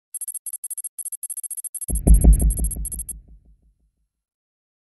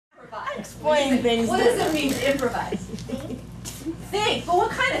explain things. What does it mean to improvise? Think. But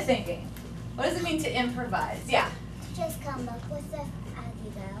what kind of thinking? What does it mean to improvise? Yeah. Just come up with it as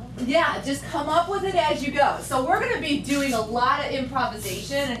you go. Yeah, just come up with it as you go. So we're going to be doing a lot of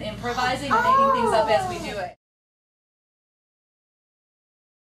improvisation and improvising and making things up as we do it.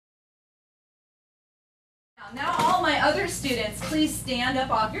 Now all my other students, please stand up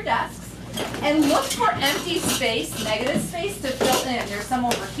off your desks and look for empty space, negative space to fill in. There's some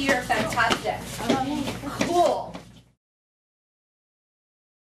over here. Fantastic. Cool.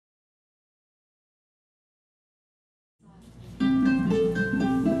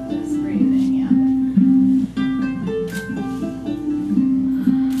 Just breathing, yeah.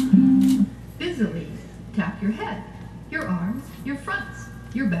 Busily tap your head, your arms, your fronts,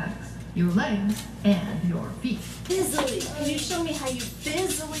 your backs, your legs, and your feet. Busily. Can you show me how you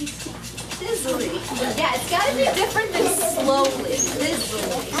busily? Yeah, it's got to be different than slowly.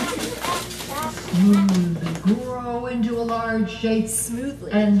 Busily. Smoothly grow into a large shape.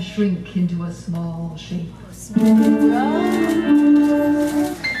 Smoothly. And shrink into a small shape. Smoothly grow.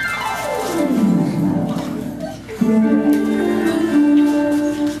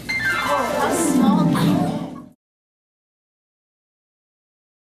 Oh, how small do you think?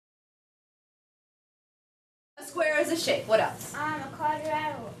 A square is a shape. What else? A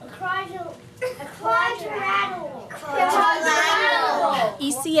quadrilateral.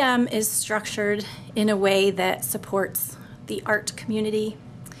 ECM is structured in a way that supports the art community,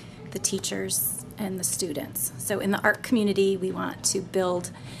 the teachers, and the students. So in the art community, we want to build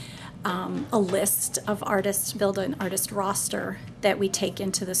a list of artists, build an artist roster that we take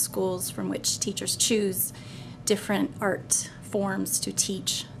into the schools from which teachers choose different art forms to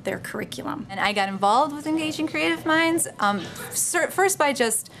teach their curriculum. And I got involved with Engaging Creative Minds first by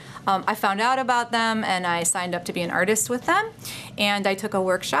just I found out about them and I signed up to be an artist with them, and I took a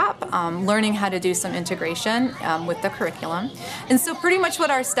workshop learning how to do some integration with the curriculum. And so pretty much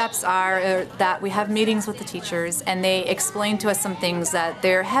what our steps are that we have meetings with the teachers and they explain to us some things that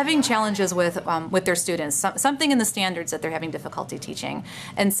they're having challenges with their students, something in the standards that they're having difficulty teaching.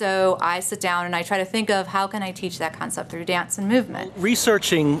 And so I sit down and I try to think of how can I teach that concept through dance and movement.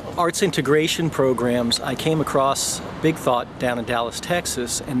 Researching arts integration programs, I came across Big Thought down in Dallas,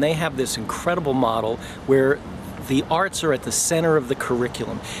 Texas, and they have this incredible model where the arts are at the center of the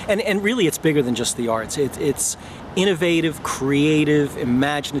curriculum. And really it's bigger than just the arts. It's innovative, creative,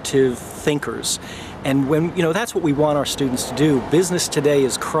 imaginative thinkers. And when, that's what we want our students to do. Business today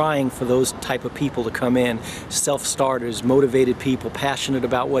is crying for those type of people to come in, self-starters, motivated people, passionate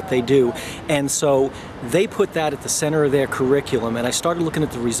about what they do. And so they put that at the center of their curriculum, and I started looking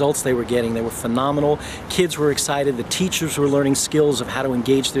at the results they were getting. They were phenomenal. Kids were excited. The teachers were learning skills of how to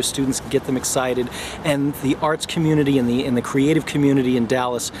engage their students and get them excited. And the arts community and the creative community in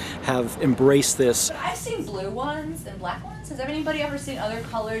Dallas have embraced this. I've seen blue ones and black ones. Has anybody ever seen other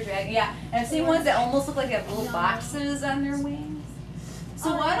colors? Yeah, and I've seen ones that almost look like they have little boxes on their wings.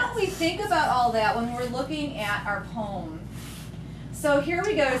 So why don't we think about all that when we're looking at our poem? So here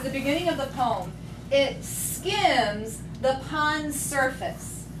we go. It's the beginning of the poem. It skims the pond's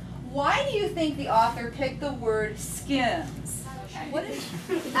surface. Why do you think the author picked the word skims? What is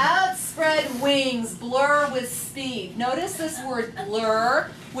outspread wings, blur with speed. Notice this word blur,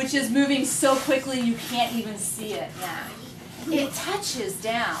 which is moving so quickly you can't even see it now. It touches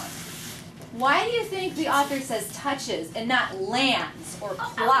down. Why do you think the author says touches and not lands or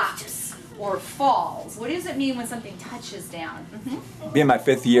plops or falls? What does it mean when something touches down? Being my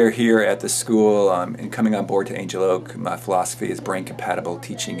 5th year here at the school and coming on board to Angel Oak, my philosophy is brain-compatible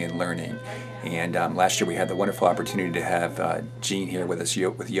teaching and learning. And last year we had the wonderful opportunity to have Jean here with us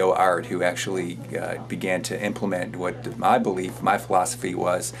with Yo Art, who actually began to implement what my belief, my philosophy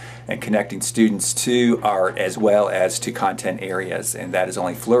was, and connecting students to art as well as to content areas. And that has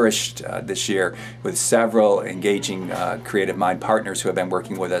only flourished this year with several engaging Creative Mind partners who have been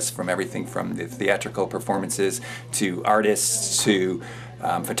working with us from everything from the theatrical performances to artists to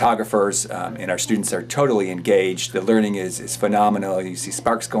photographers, and our students are totally engaged. The learning is phenomenal. You see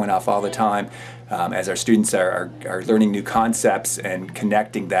sparks going off all the time as our students are learning new concepts and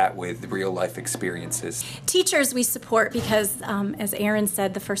connecting that with real life experiences. Teachers we support because, as Aaron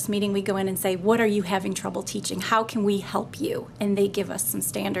said, the first meeting we go in and say, what are you having trouble teaching? How can we help you? And they give us some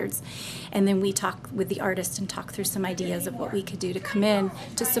standards. And then we talk with the artist and talk through some ideas of what we could do to come in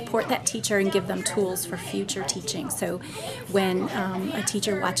to support that teacher and give them tools for future teaching. So when a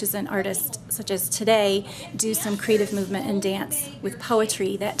teacher watches an artist, such as today, do some creative movement and dance with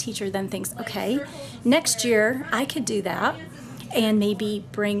poetry, that teacher then thinks, okay, next year I could do that and maybe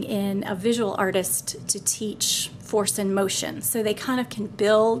bring in a visual artist to teach force and motion. So they kind of can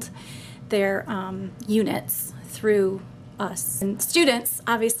build their units through us. And students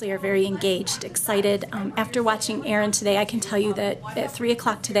obviously are very engaged, excited. After watching Aaron today, I can tell you that at 3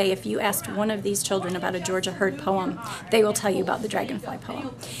 o'clock today, if you asked one of these children about a Georgia Herd poem, they will tell you about the Dragonfly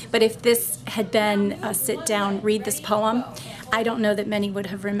poem. But if this had been a sit down, read this poem, I don't know that many would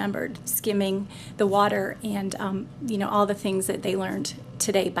have remembered skimming the water and all the things that they learned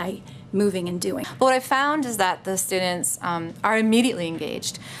today by moving and doing. But what I found is that the students are immediately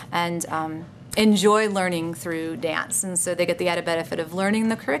engaged and enjoy learning through dance, and so they get the added benefit of learning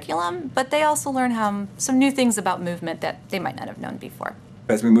the curriculum, but they also learn some new things about movement that they might not have known before.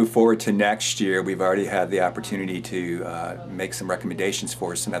 As we move forward to next year, we've already had the opportunity to make some recommendations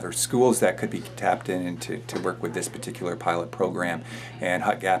for some other schools that could be tapped in to work with this particular pilot program. And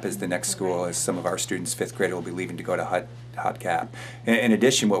Hut Gap is the next school, as some of our students, 5th grade, will be leaving to go to Hut Gap. In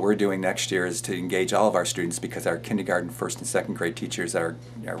addition, what we're doing next year is to engage all of our students, because our kindergarten, 1st and 2nd grade teachers are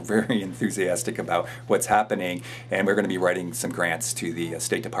very enthusiastic about what's happening, and we're going to be writing some grants to the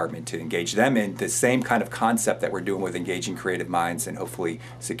State Department to engage them in the same kind of concept that we're doing with Engaging Creative Minds, and hopefully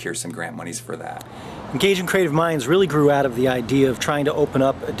secure some grant monies for that. Engaging Creative Minds really grew out of the idea of trying to open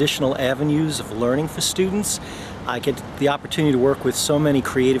up additional avenues of learning for students. I get the opportunity to work with so many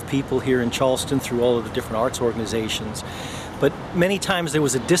creative people here in Charleston through all of the different arts organizations. But many times there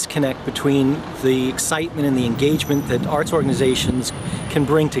was a disconnect between the excitement and the engagement that arts organizations can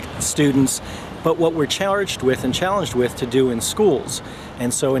bring to students, but what we're charged with and challenged with to do in schools.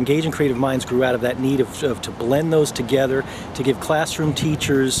 And so Engaging Creative Minds grew out of that need to blend those together, to give classroom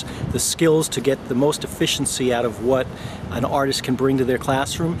teachers the skills to get the most efficiency out of what an artist can bring to their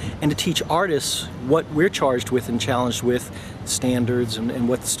classroom, and to teach artists what we're charged with and challenged with, standards and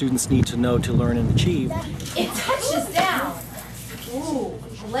what the students need to know to learn and achieve. It touches down. Ooh,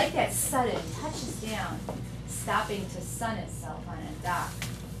 I like that sudden. Touches down, stopping to sun itself on a dock.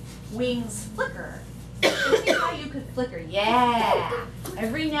 Wings flicker. Think how you could flicker. Yeah.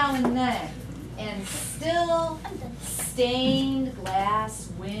 Every now and then. And still stained glass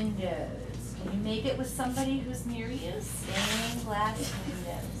windows. Can you make it with somebody who's near you? Stained glass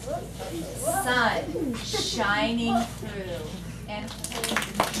windows. Sun shining through. And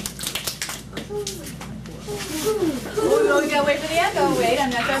oh, we gotta wait for the echo. Wait, I'm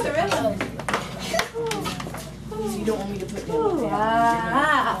not done with the rhythm. You don't want me to put down.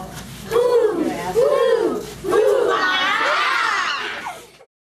 Wow.